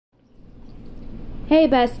Hey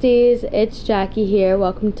besties, it's Jackie here.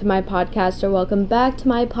 Welcome to my podcast, or welcome back to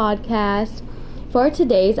my podcast. For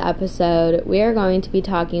today's episode, we are going to be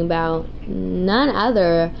talking about none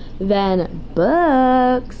other than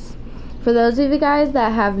books. For those of you guys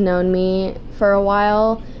that have known me for a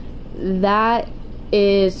while, that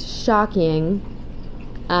is shocking.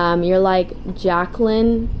 You're like,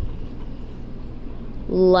 Jacqueline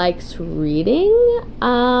likes reading?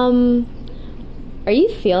 Are you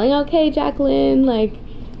feeling okay, Jacqueline?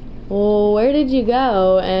 Where did you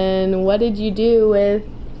go? And what did you do with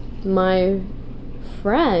my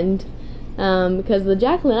friend? Because the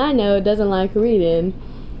Jacqueline I know doesn't like reading.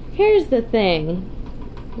 Here's the thing,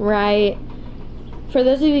 right? For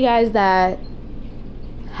those of you guys that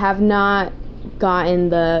have not gotten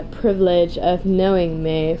the privilege of knowing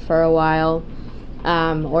me for a while,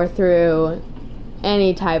 or through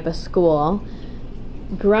any type of school,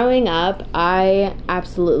 growing up, I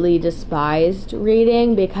absolutely despised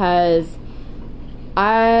reading because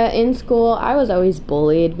in school, I was always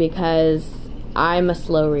bullied because I'm a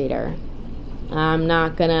slow reader. I'm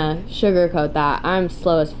not gonna sugarcoat that. I'm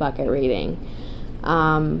slow as fuck at reading.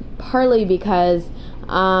 Partly because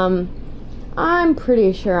I'm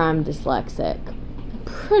pretty sure I'm dyslexic.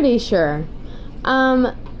 Pretty sure.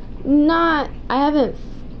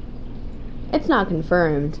 It's not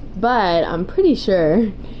confirmed, but I'm pretty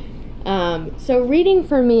sure. So reading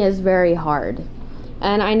for me is very hard.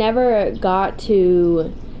 And I never got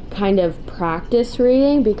to kind of practice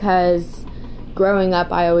reading because growing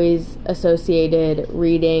up I always associated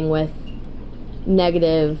reading with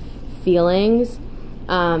negative feelings.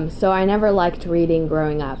 So I never liked reading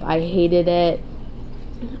growing up. I hated it.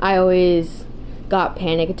 I always got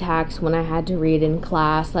panic attacks when I had to read in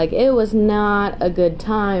class. It was not a good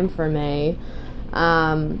time for me,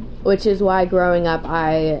 which is why growing up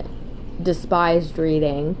I despised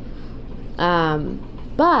reading.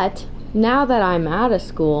 But now that I'm out of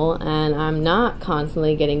school and I'm not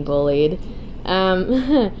constantly getting bullied,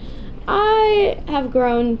 I have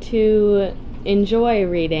grown to enjoy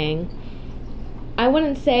reading. I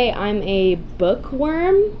wouldn't say I'm a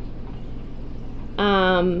bookworm,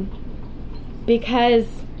 because,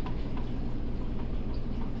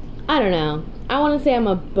 I don't know, I want to say I'm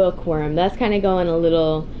a bookworm. That's kind of going a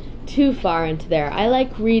little too far into there. I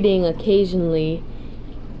like reading occasionally.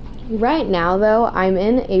 Right now, though, I'm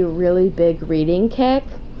in a really big reading kick.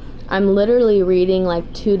 I'm literally reading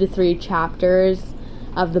 2 to 3 chapters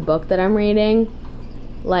of the book that I'm reading,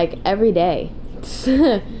 every day,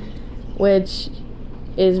 which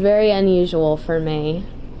is very unusual for me.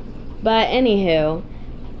 But anywho,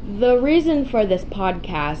 the reason for this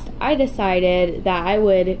podcast, I decided that I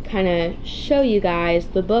would kind of show you guys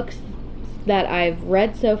the books that I've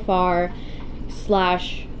read so far /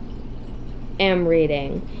 am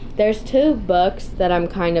reading. There's 2 books that I'm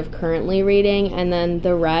kind of currently reading, and then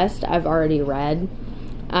the rest I've already read.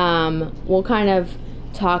 We'll kind of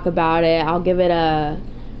talk about it. I'll give it a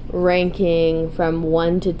ranking from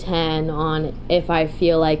 1 to 10 on if I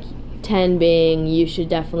feel like 10 being you should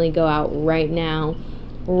definitely go out right now.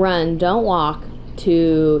 Run, don't walk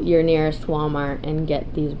to your nearest Walmart and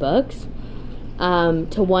get these books. To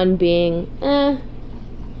 1 being,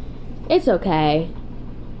 it's okay.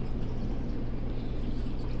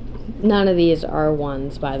 None of these are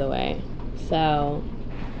 1s, by the way. So,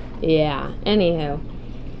 yeah. Anywho,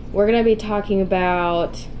 we're going to be talking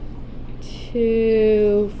about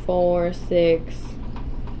 2, 4, 6,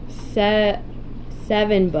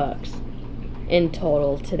 7 books in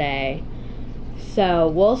total today. So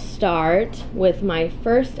we'll start with my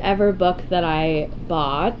first ever book that I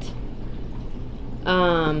bought,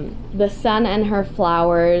 The Sun and Her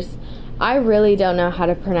Flowers. I really don't know how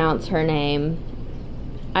to pronounce her name.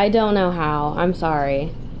 I don't know how. I'm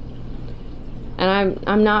sorry. And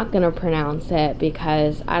I'm not going to pronounce it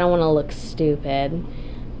because I don't want to look stupid.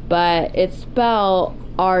 But it's spelled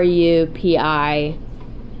R-U-P-I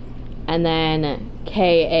and then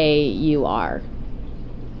K-A-U-R.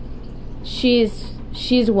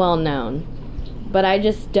 She's well known, but I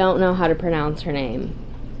just don't know how to pronounce her name.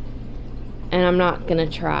 And I'm not gonna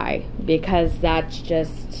try because that's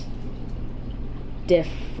just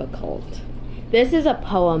difficult. This is a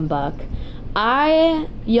poem book.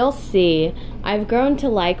 You'll see, I've grown to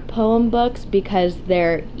like poem books because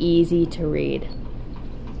they're easy to read.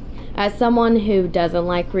 As someone who doesn't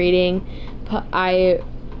like reading,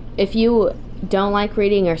 if you don't like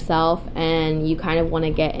reading yourself and you kind of want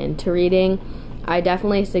to get into reading, I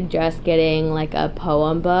definitely suggest getting a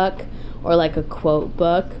poem book or a quote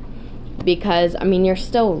book, because you're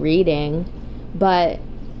still reading, but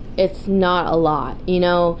it's not a lot,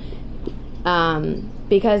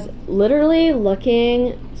 because literally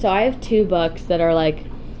looking, so I have 2 books that are like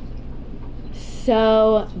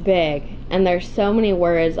so big, and there's so many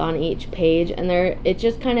words on each page, and it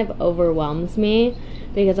just kind of overwhelms me,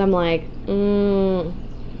 because I'm like,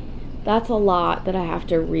 that's a lot that I have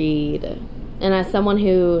to read. And as someone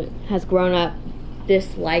who has grown up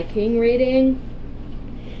disliking reading,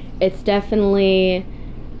 it's definitely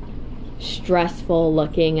stressful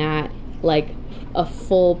looking at like a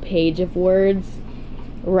full page of words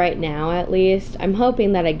right now, at least. I'm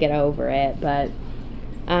hoping that I get over it, but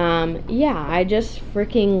yeah, I just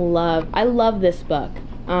freaking love this book.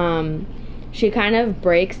 She kind of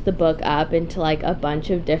breaks the book up into like a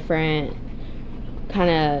bunch of different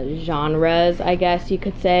kind of genres, I guess you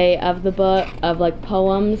could say, of the book, of like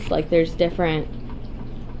poems. Like there's different.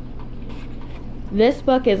 This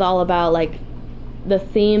book is all about like, the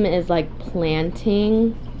theme is like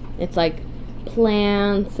planting. It's like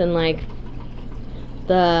plants, and like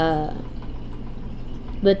the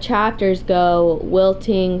chapters go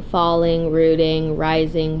wilting, falling, rooting,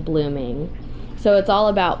 rising, blooming. So it's all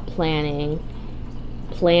about planting.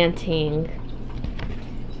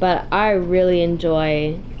 But I really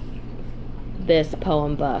enjoy this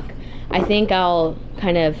poem book. I think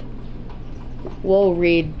we'll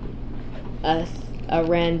read a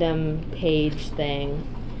random page thing.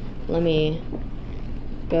 Let me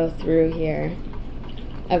go through here.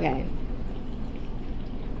 Okay.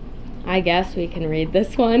 I guess we can read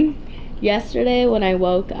this one. Yesterday when I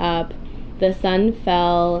woke up, the sun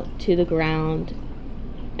fell to the ground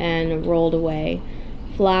and rolled away.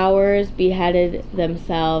 Flowers beheaded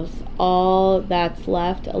themselves. All that's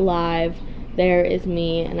left alive there is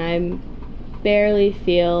me, and I barely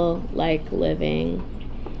feel like living.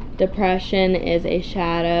 Depression is a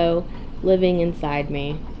shadow living inside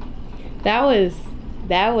me. That was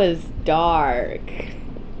dark.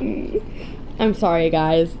 I'm sorry,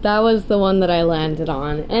 guys. That was the one that I landed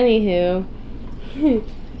on. Anywho.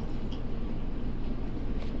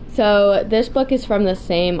 So, this book is from the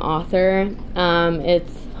same author.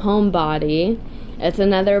 It's Homebody. It's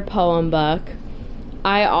another poem book.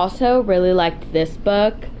 I also really liked this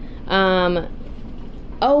book. Oh,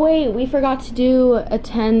 wait. We forgot to do a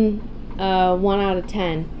 1 out of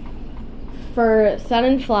 10. For Sun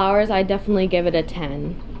and Flowers, I definitely give it a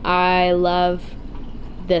 10. I love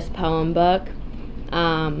this poem book.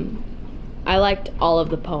 I liked all of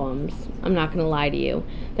the poems. I'm not gonna lie to you.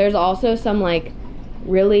 There's also some like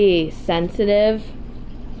really sensitive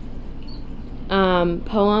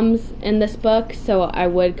poems in this book, so I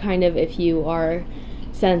would kind of, if you are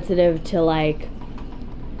sensitive to like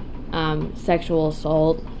sexual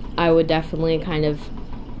assault, I would definitely kind of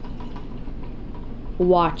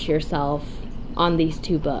watch yourself on these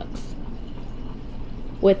 2 books.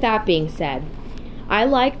 With that being said, I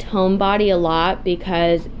liked Homebody a lot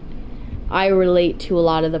because I relate to a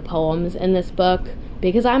lot of the poems in this book,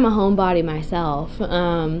 because I'm a homebody myself.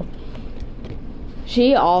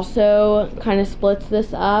 She also kind of splits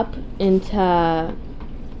this up into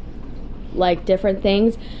like different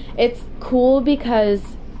things. It's cool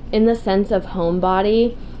because in the sense of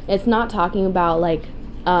homebody, it's not talking about like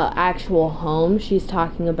actual home. She's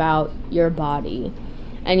talking about your body.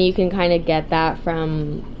 And you can kind of get that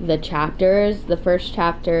from the chapters. The first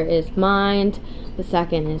chapter is mind, the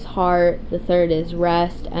second is heart, the third is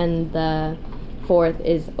rest, and the fourth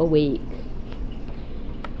is awake.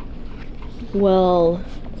 Well,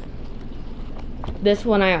 this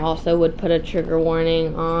one I also would put a trigger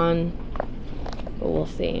warning on, but we'll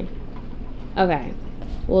see. Okay,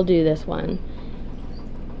 we'll do this one.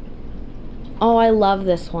 Oh, I love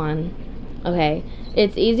this one. Okay,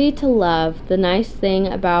 it's easy to love the nice thing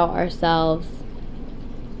about ourselves.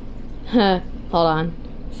 Hold on.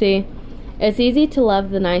 See? It's easy to love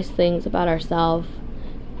the nice things about ourselves,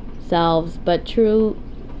 but true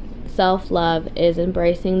self-love is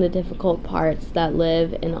embracing the difficult parts that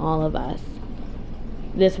live in all of us.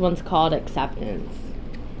 This one's called Acceptance.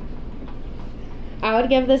 I would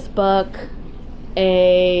give this book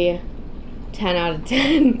a 10 out of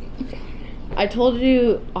 10. I told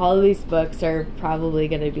you all of these books are probably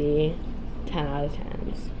going to be 10 out of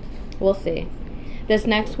 10s. We'll see. This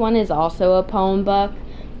next one is also a poem book,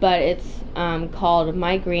 but it's called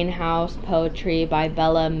My Greenhouse Poetry by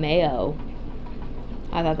Bella Mayo.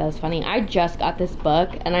 I thought that was funny. I just got this book,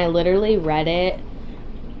 and I literally read it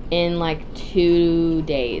in like 2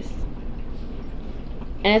 days.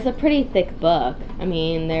 And it's a pretty thick book. I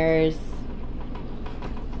mean, there's...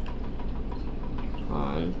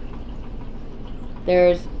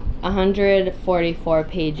 There's 144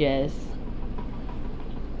 pages.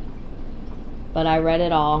 But I read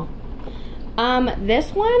it all.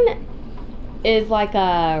 This one, is like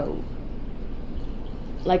a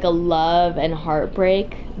love and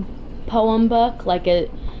heartbreak poem book.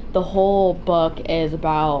 The whole book is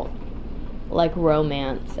about like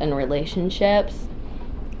romance and relationships.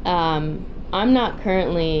 I'm not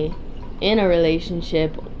currently in a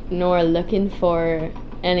relationship nor looking for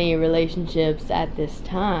any relationships at this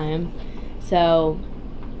time. So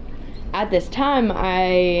at this time,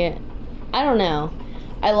 I don't know.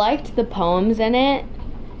 I liked the poems in it,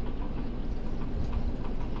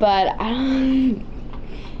 but I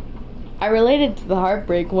related to the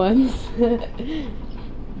heartbreak ones.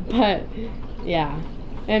 But yeah.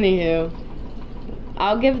 Anywho,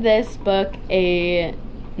 I'll give this book a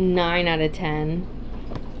 9 out of 10.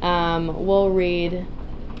 We'll read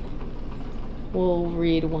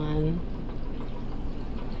one.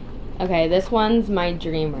 Okay, this one's My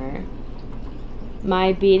Dreamer.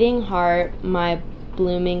 My beating heart, my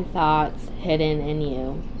blooming thoughts hidden in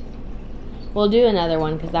you. We'll do another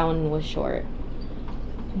one because that one was short.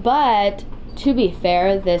 But, to be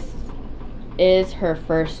fair, this is her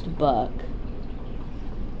first book.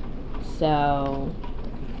 So,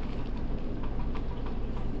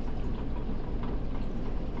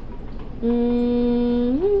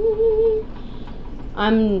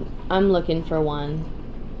 I'm looking for one.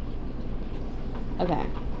 Okay.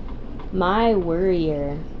 My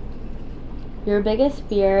Worrier. Your biggest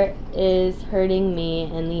fear is hurting me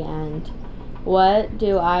in the end. What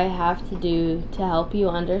do I have to do to help you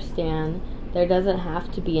understand there doesn't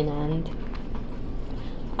have to be an end?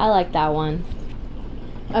 I like that one.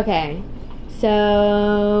 Okay,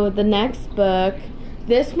 so the next book,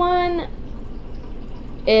 this one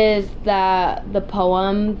is the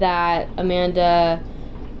poem that Amanda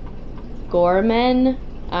Gorman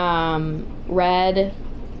read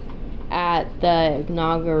at the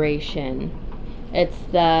inauguration. It's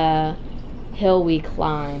The Hill We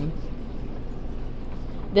Climb.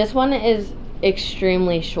 This one is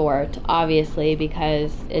extremely short, obviously,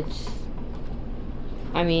 because the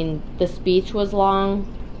speech was long-ish,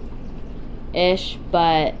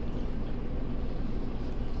 but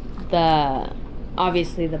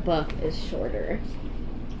obviously the book is shorter.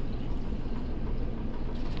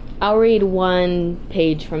 I'll read one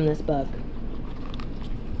page from this book.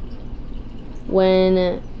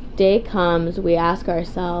 When day comes, we ask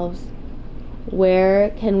ourselves,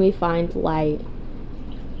 where can we find light?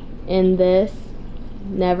 In this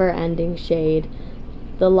never-ending shade,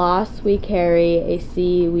 the loss we carry, a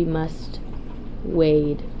sea we must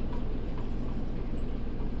wade.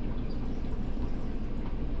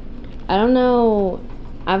 I don't know,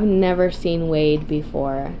 I've never seen wade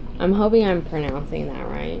before. I'm hoping I'm pronouncing that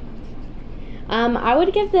right. I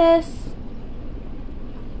would give this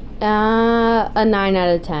a 9 out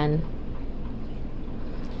of 10.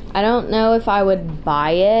 I don't know if I would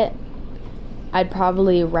buy it. I'd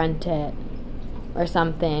probably rent it or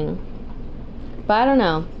something. But I don't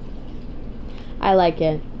know. I like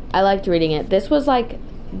it. I liked reading it. This was like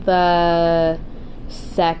the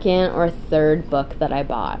second or third book that I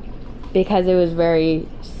bought because it was very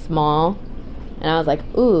small. And I was like,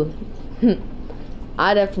 ooh,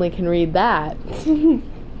 I definitely can read that.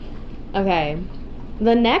 Okay.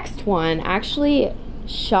 The next one actually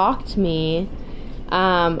shocked me.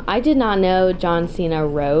 I did not know John Cena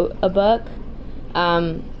wrote a book.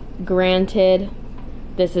 Granted,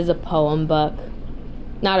 this is a poem book.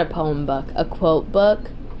 Not a poem book, a quote book.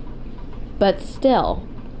 But still,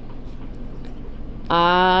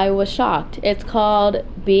 I was shocked. It's called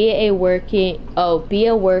Be a Work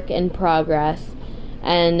in Progress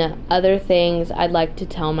and Other Things I'd Like to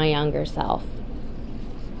Tell My Younger Self.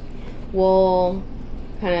 We'll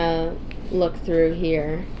kind of look through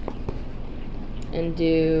here and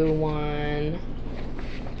do one.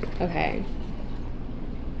 Okay.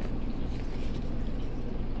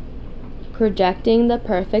 Projecting the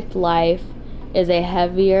perfect life is a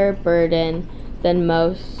heavier burden than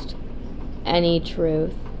most any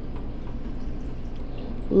truth.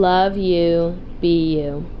 Love you, be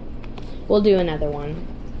you. We'll do another one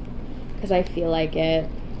because I feel like it.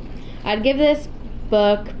 I'd give this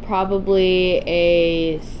book probably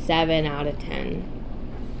a 7 out of 10.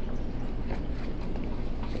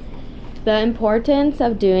 The importance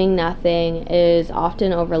of doing nothing is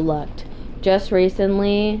often overlooked. Just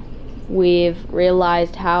recently, we've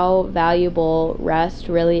realized how valuable rest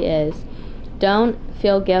really is. Don't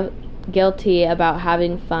feel guilty about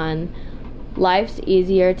having fun. Life's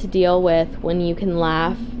easier to deal with when you can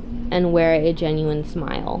laugh and wear a genuine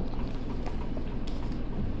smile.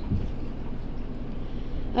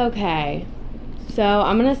 Okay, so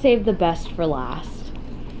I'm going to save the best for last.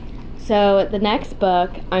 So the next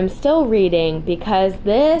book I'm still reading because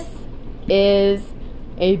this is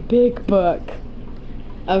a big book.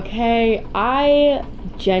 Okay, I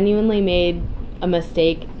genuinely made a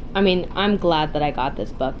mistake. I mean, I'm glad that I got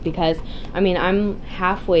this book because, I mean, I'm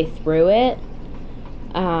halfway through it,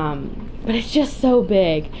 but it's just so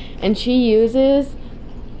big. And she uses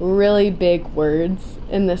really big words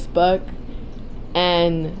in this book,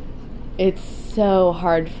 and it's so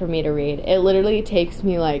hard for me to read. It literally takes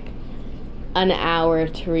me like an hour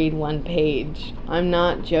to read one page. I'm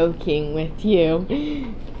not joking with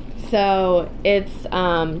you. So it's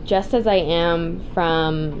Just As I Am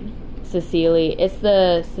from Cicely. It's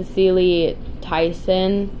the Cicely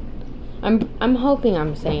Tyson. I'm hoping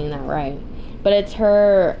I'm saying that right. But it's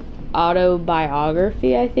her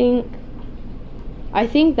autobiography, I think. I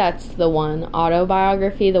think that's the one,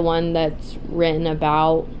 autobiography, the one that's written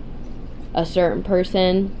about a certain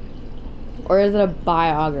person. Or is it a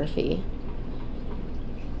biography?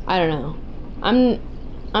 I don't know.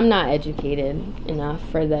 I'm not educated enough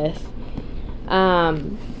for this.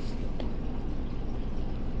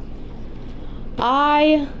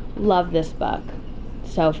 I love this book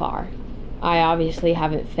so far. I obviously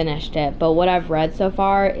haven't finished it, but what I've read so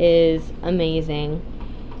far is amazing.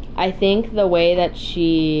 I think the way that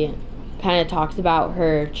she kind of talks about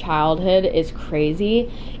her childhood is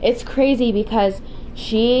crazy. It's crazy because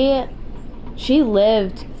she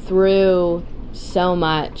lived through so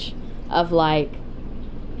much of like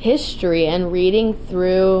history, and reading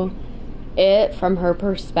through it from her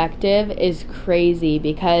perspective is crazy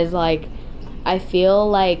because like I feel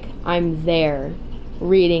like I'm there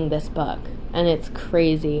reading this book, and it's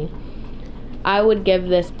crazy. I would give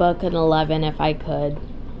this book an 11 if I could.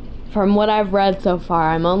 From what I've read so far,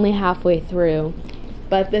 I'm only halfway through,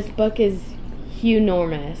 but this book is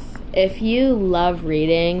hunormous. If you love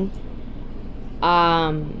reading,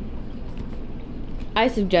 I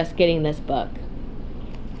suggest getting this book.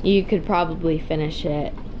 You could probably finish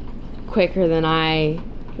it quicker than I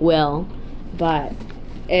will, but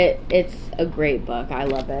it's a great book. I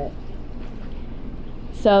love it.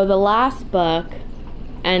 So the last book,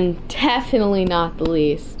 and definitely not the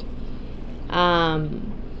least,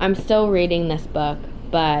 I'm still reading this book,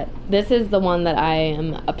 but this is the one that I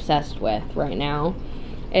am obsessed with right now.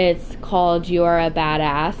 It's called You Are a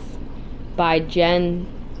Badass by Jen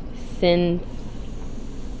Sincero.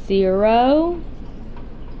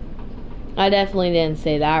 I definitely didn't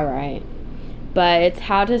say that right. But it's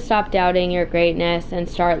how to stop doubting your greatness and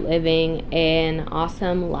start living an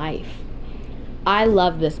awesome life. I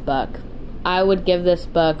love this book. I would give this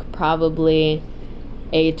book probably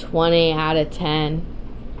a 20 out of 10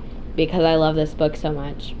 because I love this book so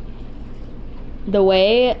much. The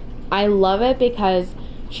way I love it because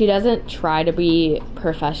she doesn't try to be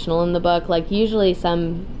professional in the book. Like usually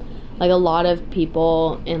a lot of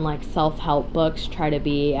people in like self-help books try to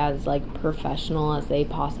be as like professional as they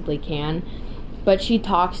possibly can, but she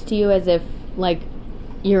talks to you as if like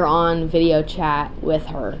you're on video chat with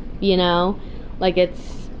her, you know? Like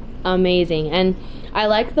it's amazing. And I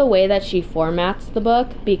like the way that she formats the book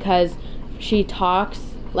because she talks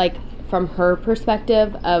like from her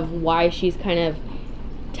perspective of why she's kind of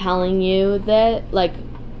telling you that like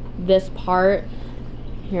this part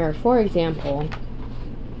here. For example,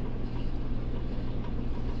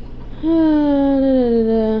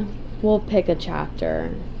 we'll pick a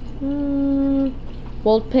chapter.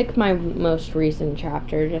 We'll pick my most recent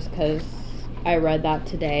chapter just because I read that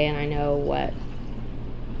today and I know what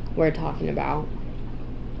we're talking about.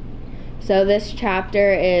 So this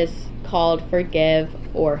chapter is called Forgive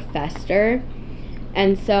or Fester.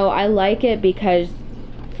 And so I like it because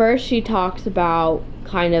first she talks about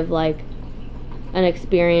kind of like an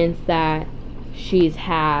experience that she's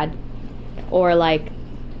had, or like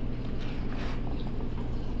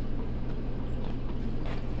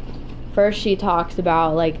first she talks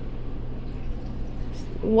about like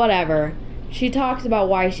whatever. She talks about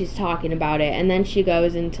why she's talking about it, and then she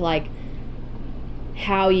goes into like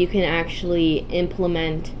how you can actually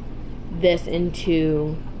implement this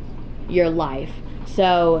into your life.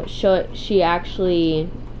 So she actually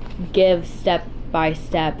gives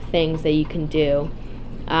step-by-step things that you can do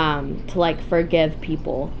to like forgive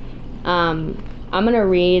people. I'm gonna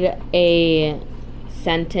read a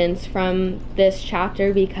sentence from this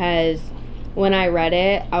chapter because when I read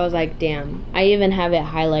it, I was like, damn, I even have it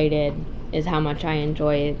highlighted, is how much I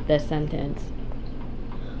enjoy this sentence.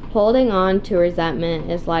 Holding on to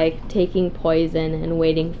resentment is like taking poison and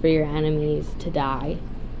waiting for your enemies to die.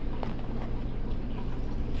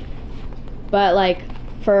 But like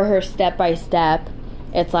for her step by step,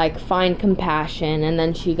 it's like find compassion, and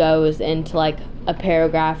then she goes into like a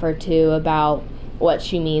paragraph or two about what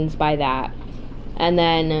she means by that. And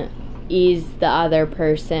then erase the other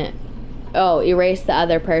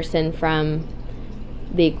person from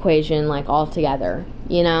the equation, like, altogether,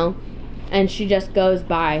 you know? And she just goes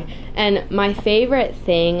by. And my favorite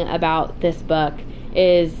thing about this book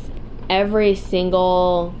is every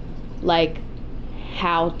single, like,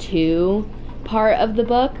 how-to part of the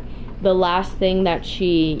book, the last thing that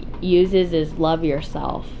she uses is love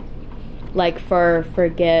yourself. Like, for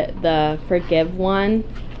the forgive one.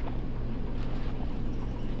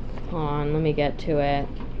 Hold on, let me get to it.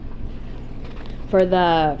 For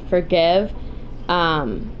the forgive,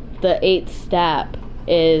 the 8th step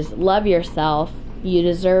is love yourself. You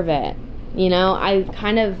deserve it. You know, I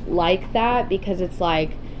kind of like that because it's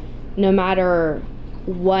like, no matter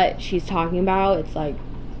what she's talking about, it's like,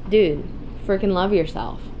 dude, freaking love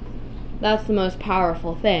yourself. That's the most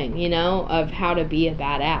powerful thing, you know, of how to be a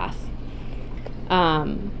badass.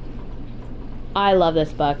 I love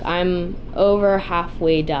this book. I'm over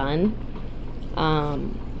halfway done.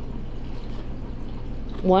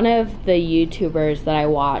 One of the YouTubers that I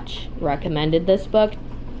watch recommended this book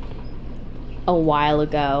a while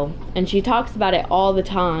ago, and she talks about it all the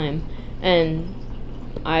time, and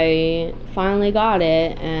I finally got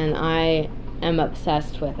it, and I am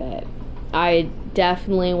obsessed with it. I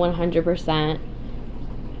definitely 100%,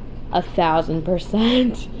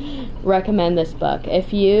 1,000% recommend this book.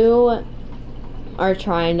 If you are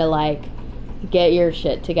trying to, like, get your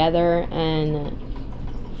shit together and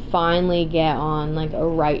finally get on, like, a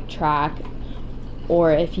right track,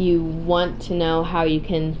 or if you want to know how you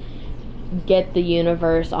can get the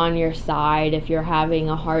universe on your side if you're having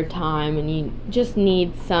a hard time and you just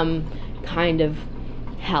need some kind of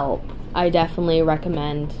help, I definitely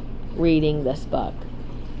recommend reading this book.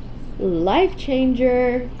 Life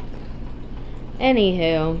changer.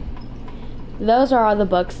 Anywho, those are all the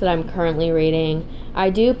books that I'm currently reading. I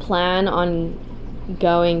do plan on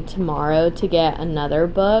going tomorrow to get another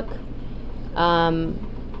book.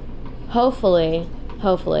 Hopefully.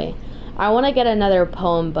 I want to get another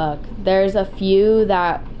poem book. There's a few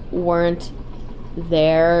that weren't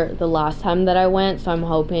there the last time that I went, so I'm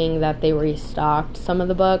hoping that they restocked some of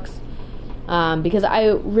the books. Because I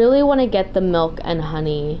really want to get the Milk and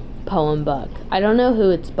Honey poem book. I don't know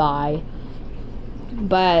who it's by,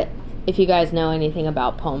 but if you guys know anything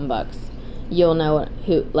about poem books, you'll know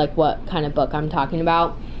what kind of book I'm talking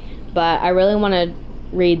about. But I really want to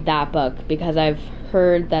read that book because I've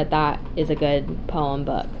heard that is a good poem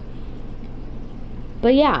book.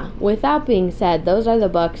 But yeah, with that being said, those are the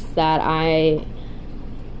books that I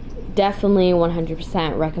definitely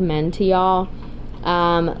 100% recommend to y'all.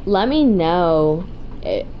 Let me know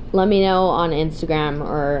on Instagram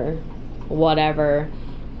or whatever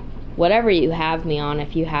you have me on,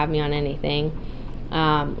 if you have me on anything.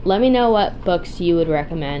 Let me know what books you would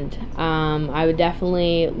recommend. I would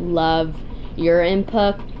definitely love your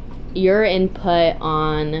input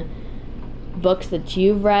on books that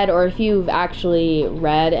you've read, or if you've actually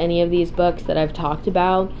read any of these books that I've talked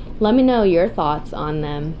about. Let me know your thoughts on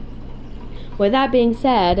them. With that being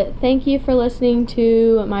said, thank you for listening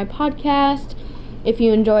to my podcast. If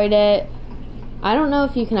you enjoyed it, I don't know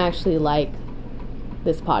if you can actually like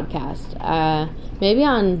this podcast. Maybe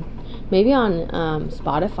on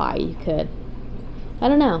Spotify you could. I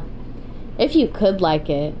don't know. If you could like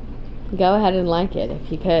it, go ahead and like it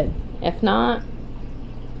if you could. If not,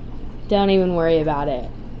 don't even worry about it.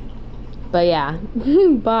 But yeah,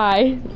 bye.